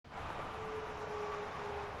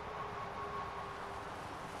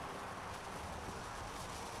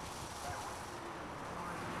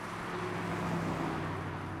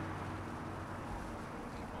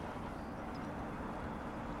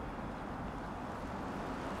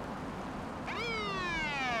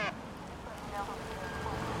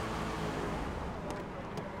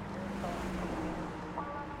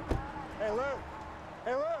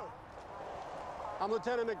I'm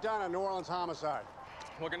Lieutenant McDonough, New Orleans homicide.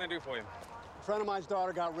 What can I do for you? A friend of mine's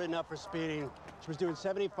daughter got written up for speeding. She was doing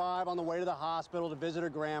 75 on the way to the hospital to visit her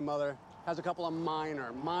grandmother. Has a couple of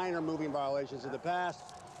minor moving violations in the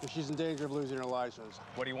past, but she's in danger of losing her license.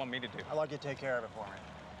 What do you want me to do? I'd like you to take care of it for me.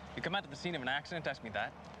 You come out to the scene of an accident to ask me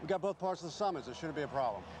that? We got both parts of the summons. There shouldn't be a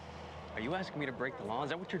problem. Are you asking me to break the law?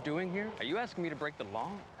 Is that what you're doing here? Are you asking me to break the law?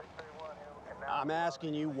 I'm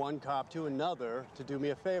asking you, one cop to another, to do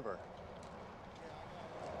me a favor.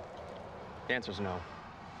 The answer's no.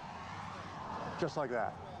 Just like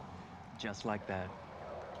that. Just like that.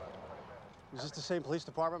 Is this the same police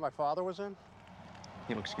department my father was in?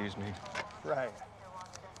 You'll excuse me. Right.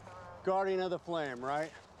 Guardian of the Flame,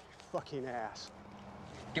 right? Fucking ass.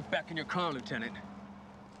 Get back in your car, Lieutenant.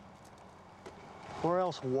 Or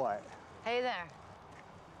else what? Hey there.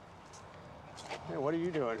 Hey, what are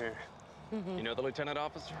you doing here? You know the lieutenant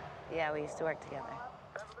officer? Yeah, we used to work together.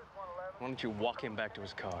 Why don't you walk him back to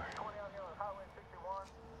his car?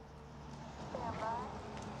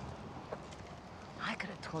 I could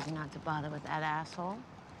have told you not to bother with that asshole.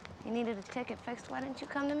 You needed a ticket fixed, why didn't you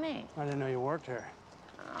come to me? I didn't know you worked here.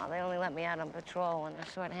 Oh, they only let me out on patrol when they're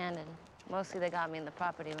short-handed. Mostly they got me in the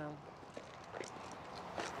property room.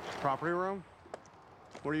 Property room?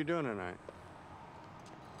 What are you doing tonight?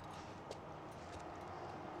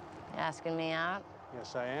 You asking me out?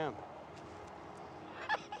 Yes, I am.